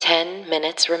10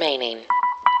 minutes remaining.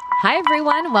 Hi,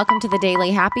 everyone. Welcome to the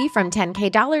Daily Happy from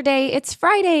 10K Dollar Day. It's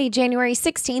Friday, January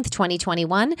 16th,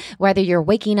 2021. Whether you're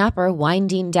waking up or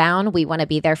winding down, we want to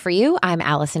be there for you. I'm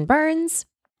Allison Burns.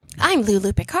 I'm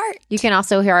Lulu Picard. You can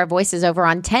also hear our voices over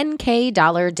on 10K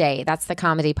Dollar Day. That's the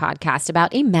comedy podcast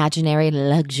about imaginary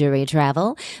luxury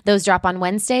travel. Those drop on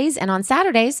Wednesdays, and on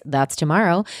Saturdays, that's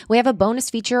tomorrow, we have a bonus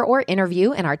feature or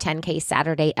interview in our 10K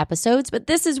Saturday episodes. But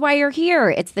this is why you're here.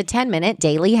 It's the 10-minute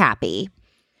Daily Happy.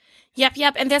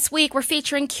 Yep. And this week we're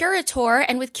featuring Curator.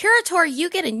 And with Curator, you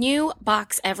get a new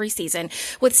box every season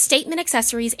with statement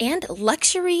accessories and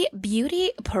luxury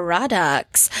beauty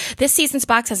products. This season's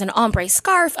box has an ombre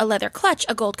scarf, a leather clutch,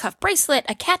 a gold cuff bracelet,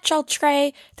 a catch-all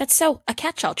tray. A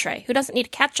catch-all tray. Who doesn't need a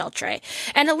catch-all tray?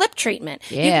 And a lip treatment.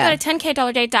 Yeah. You can go to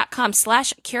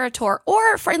 10kdollarday.com/Curator,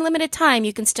 or for a limited time,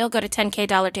 you can still go to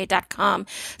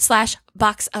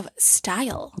 10kdollarday.com/box of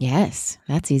style. Yes,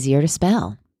 that's easier to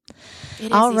spell.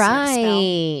 All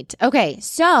right. Okay,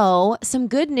 so some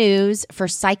good news for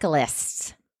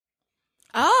cyclists.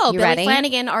 Oh, You Billy ready?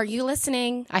 Flanagan, are you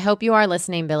listening? I hope you are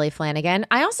listening, Billy Flanagan.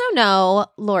 I also know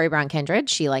Lori Brown Kindred.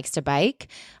 She likes to bike.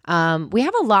 We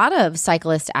have a lot of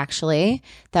cyclists, actually,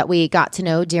 that we got to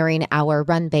know during our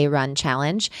Run Bay Run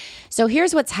challenge. So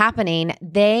here's what's happening.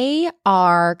 They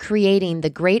are creating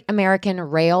the Great American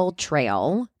Rail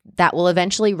Trail that will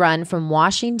eventually run from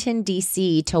Washington,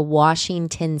 D.C. to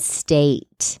Washington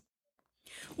State.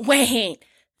 Wait,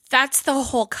 that's the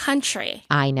whole country.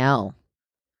 I know.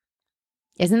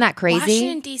 Isn't that crazy?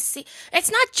 Washington, D.C. It's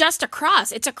not just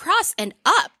across. It's across and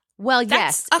up. Well,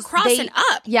 That's yes. across and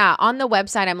up. Yeah, on the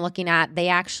website I'm looking at, they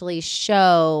actually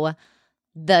show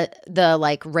the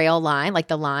like rail line, like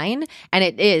the line, and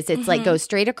it's like goes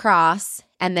straight across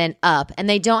and then up. And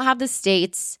they don't have the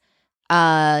states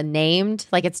named,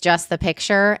 like it's just the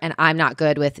picture, and I'm not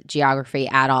good with geography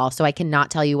at all, so I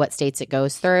cannot tell you what states it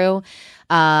goes through.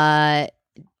 Yeah,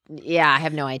 I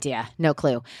have no idea, no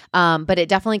clue. But it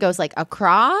definitely goes like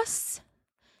across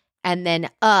and then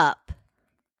up,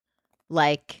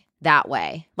 like that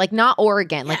way, like not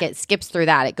Oregon, like it skips through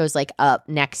that. It goes like up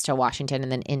next to Washington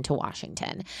and then into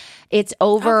Washington. It's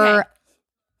over.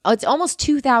 It's almost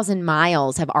 2,000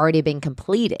 miles have already been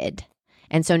completed.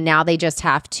 And so now they just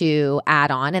have to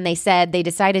add on. And they said they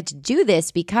decided to do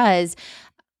this because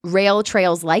rail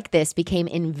trails like this became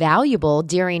invaluable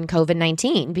during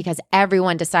COVID-19 because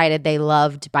everyone decided they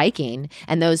loved biking.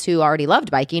 And those who already loved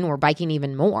biking were biking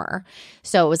even more.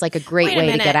 So it was like a great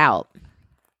way to get out.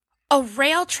 A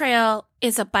rail trail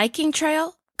is a biking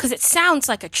trail? Because it sounds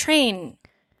like a train.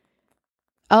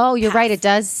 Oh, you're right. It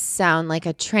does sound like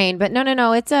a train. But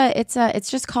no. It's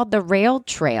just called the rail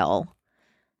trail.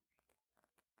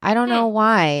 I don't know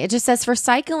why. It just says for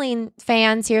cycling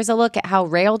fans, here's a look at how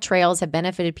rail trails have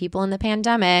benefited people in the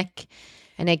pandemic.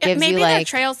 And it gives maybe you like they're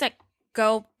trails that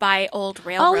go by old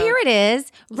railroad. Oh, here it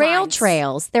is. Rail lines.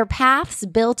 trails. They're paths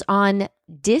built on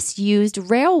disused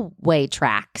railway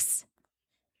tracks.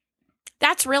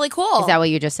 That's really cool. Is that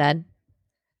what you just said?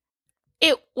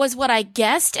 It was what I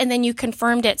guessed, and then you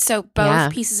confirmed it, so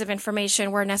both pieces of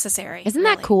information were necessary. Isn't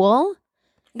that cool?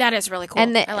 That is really cool.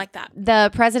 And I like that. The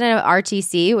president of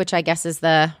RTC, which I guess is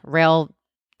the Rail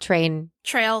Train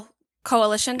Trail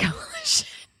Coalition.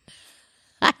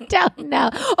 I don't know.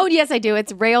 Oh, yes, I do.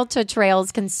 It's Rail to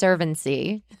Trails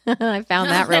Conservancy. I found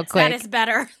that real quick. That is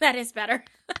better. That is better.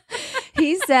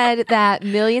 He said that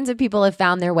millions of people have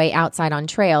found their way outside on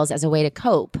trails as a way to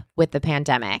cope with the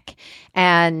pandemic.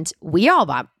 And we all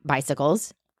bought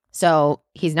bicycles. So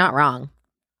he's not wrong.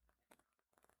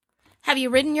 Have you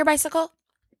ridden your bicycle?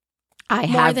 I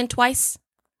have. More than twice?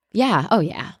 Yeah. Oh,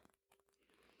 yeah.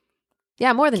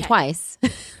 Yeah, more than twice.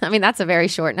 I mean, that's a very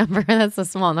short number. That's a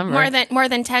small number. More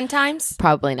than 10 times?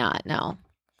 Probably not. No.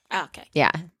 Oh, okay.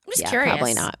 Yeah. I'm just curious.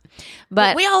 Probably not.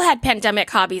 But we all had pandemic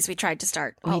hobbies we tried to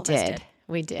start. We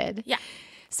did. Yeah.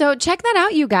 So check that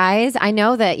out, you guys. I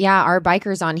know that, our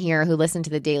bikers on here who listen to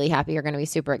the Daily Happy are going to be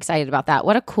super excited about that.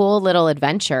 What a cool little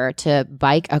adventure to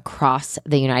bike across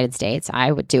the United States.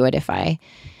 I would do it if I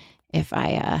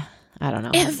don't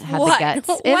know, had the guts.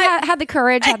 Had the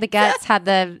courage, had the guts, had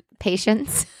the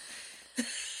patience.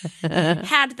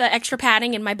 Had the extra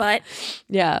padding in my butt.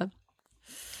 Yeah.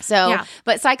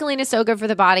 But cycling is so good for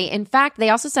the body. In fact,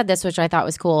 they also said this, which I thought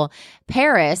was cool.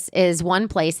 Paris is one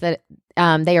place that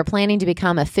they are planning to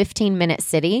become a 15-minute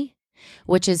city,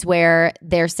 which is where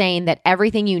they're saying that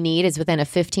everything you need is within a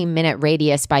 15-minute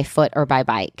radius by foot or by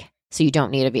bike. So you don't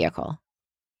need a vehicle.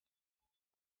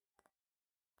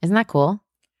 Isn't that cool?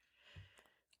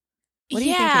 What are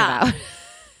you thinking about?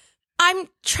 I'm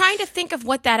trying to think of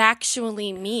what that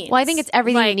actually means. Well, I think it's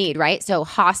everything you need, right? So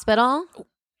hospital,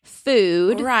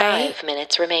 food. Right. 5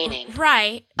 minutes remaining.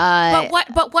 Right. But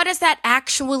what does that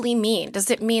actually mean? Does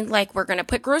it mean like we're going to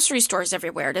put grocery stores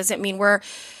everywhere? Does it mean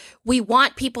we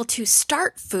want people to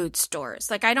start food stores?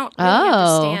 Like, I don't really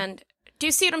understand. Do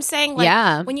you see what I'm saying? Like,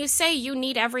 Yeah. when you say you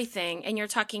need everything and you're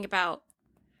talking about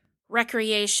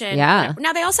recreation. Yeah.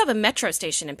 Now, they also have a metro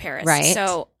station in Paris. Right.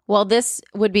 So, well, this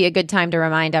would be a good time to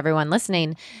remind everyone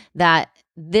listening that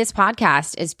this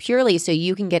podcast is purely so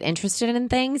you can get interested in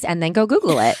things and then go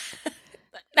Google it.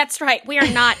 that's right. We are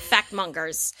not fact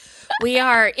mongers. We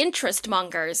are interest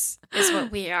mongers is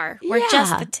what we are. We're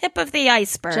just the tip of the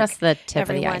iceberg. Just the tip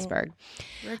everyone. of the iceberg.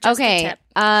 We're just the Okay. tip.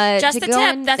 Just the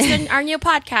tip. That's our new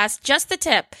podcast, Just the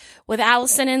Tip, with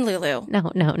Allison and Lulu.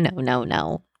 No.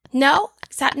 No?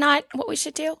 Is that not what we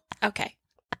should do? Okay.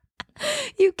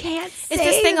 You can't say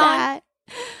this thing on? that.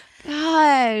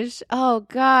 Gosh. Oh,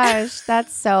 gosh.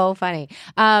 That's so funny.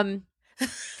 And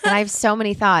I have so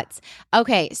many thoughts.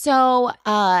 Okay. So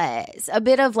a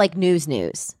bit of like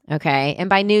news. Okay. And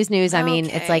by news, I mean,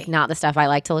 it's like not the stuff I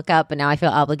like to look up, but now I feel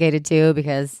obligated to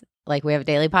because like we have a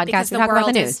daily podcast. Because We the talk about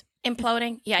world the is news.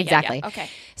 imploding. Yeah, Exactly. Yeah. Okay.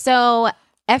 So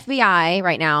FBI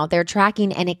right now, they're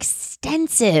tracking an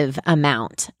extensive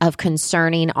amount of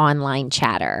concerning online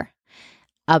chatter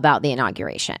about the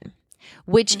inauguration,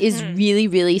 which is really,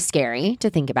 really scary to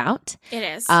think about. It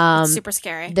is. It's super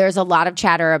scary. There's a lot of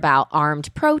chatter about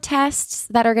armed protests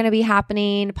that are going to be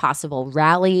happening, possible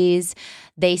rallies.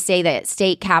 They say that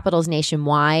state capitals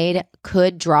nationwide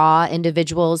could draw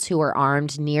individuals who are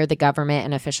armed near the government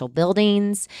and official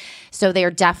buildings. So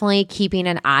they're definitely keeping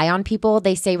an eye on people.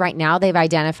 They say right now they've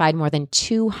identified more than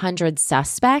 200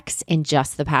 suspects in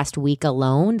just the past week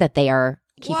alone that they are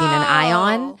keeping an eye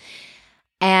on.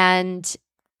 And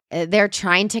they're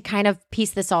trying to kind of piece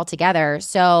this all together.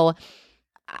 So,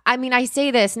 I mean, I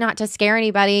say this not to scare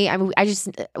anybody. I mean,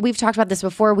 we've talked about this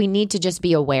before. We need to just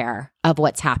be aware of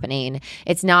what's happening.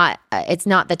 It's not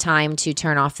the time to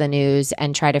turn off the news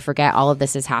and try to forget all of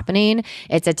this is happening.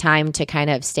 It's a time to kind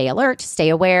of stay alert, stay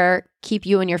aware, keep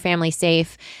you and your family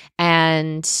safe.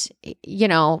 And, you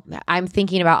know, I'm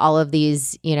thinking about all of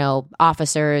these, you know,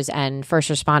 officers and first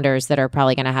responders that are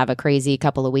probably going to have a crazy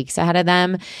couple of weeks ahead of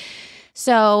them.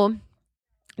 So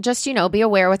just, you know, be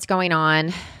aware what's going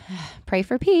on. Pray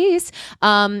for peace.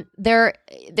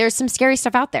 There's some scary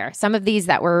stuff out there. Some of these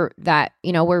that we're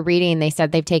reading, they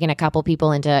said they've taken a couple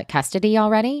people into custody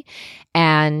already.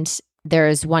 And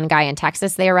there's one guy in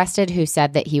Texas they arrested who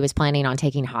said that he was planning on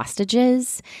taking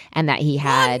hostages and that he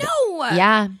had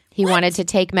he wanted to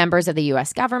take members of the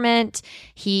U.S. government.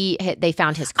 They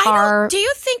found his car. Do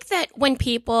you think that when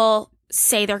people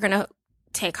say they're going to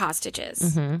take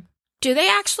hostages, do they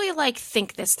actually like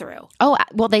think this through? Oh,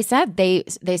 well, they said they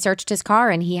searched his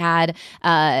car and he had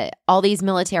all these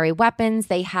military weapons.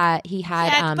 He had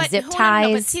zip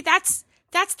ties. But see, that's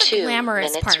the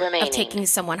glamorous part remaining. of taking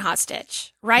someone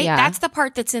hostage, right? Yeah. That's the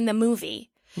part that's in the movie.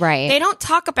 Right. They don't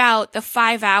talk about the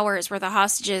 5 hours where the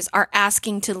hostages are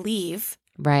asking to leave.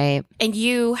 Right. And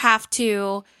you have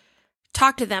to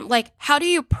talk to them. Like, how do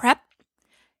you prep?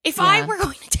 If I were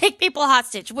going to take people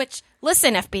hostage, which,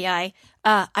 listen, FBI,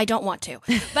 I don't want to.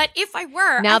 But if I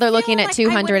were. Now they're looking at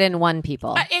 201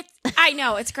 people. I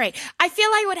know, it's great. I feel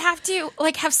I would have to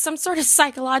like have some sort of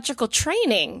psychological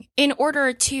training in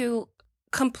order to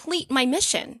complete my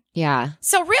mission. Yeah.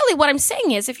 So really what I'm saying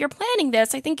is if you're planning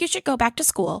this, I think you should go back to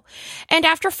school. And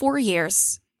after 4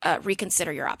 years,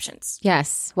 reconsider your options.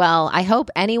 Yes. Well, I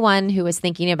hope anyone who is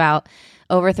thinking about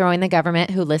overthrowing the government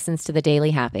who listens to the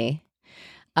Daily Happy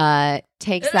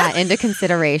takes that into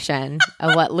consideration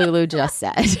of what Lulu just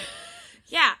said.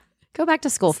 Yeah. Go back to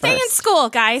school Stay first. in school,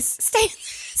 guys.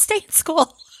 Stay in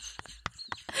school.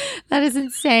 That is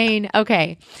insane.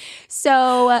 Okay.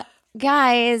 So,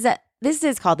 guys, this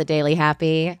is called the Daily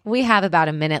Happy. We have about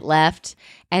a minute left.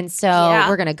 And so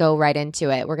we're going to go right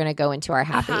into it. We're going to go into our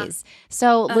happies.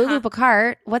 So, Lulu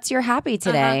Picard, what's your happy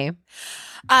today?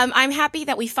 I'm happy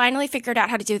that we finally figured out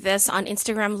how to do this on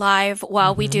Instagram Live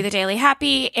while we do the Daily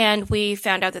Happy, and we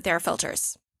found out that there are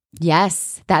filters.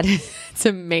 Yes, it's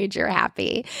a major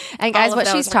happy. And guys, what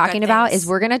she's talking about is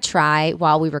we're going to try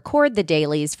while we record the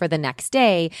dailies for the next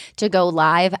day to go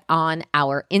live on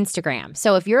our Instagram.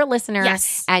 So if you're a listener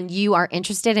and you are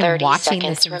interested in watching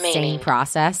this insane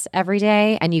process every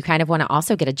day and you kind of want to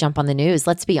also get a jump on the news,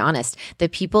 let's be honest, the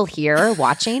people here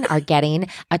watching are getting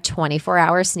a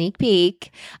 24-hour sneak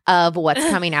peek of what's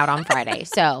coming out on Friday.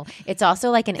 So it's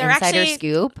also like an insider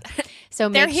scoop. So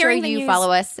make sure you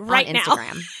follow us on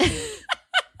Instagram.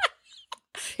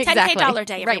 10K Dollar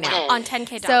Day, everyone, right now. on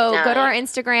 10K So Dollar go to our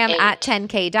Instagram at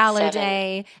 10K Dollar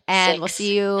Day, and we'll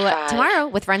see you tomorrow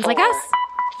with friends like us.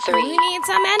 3, We need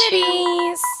some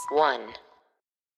entities. 1.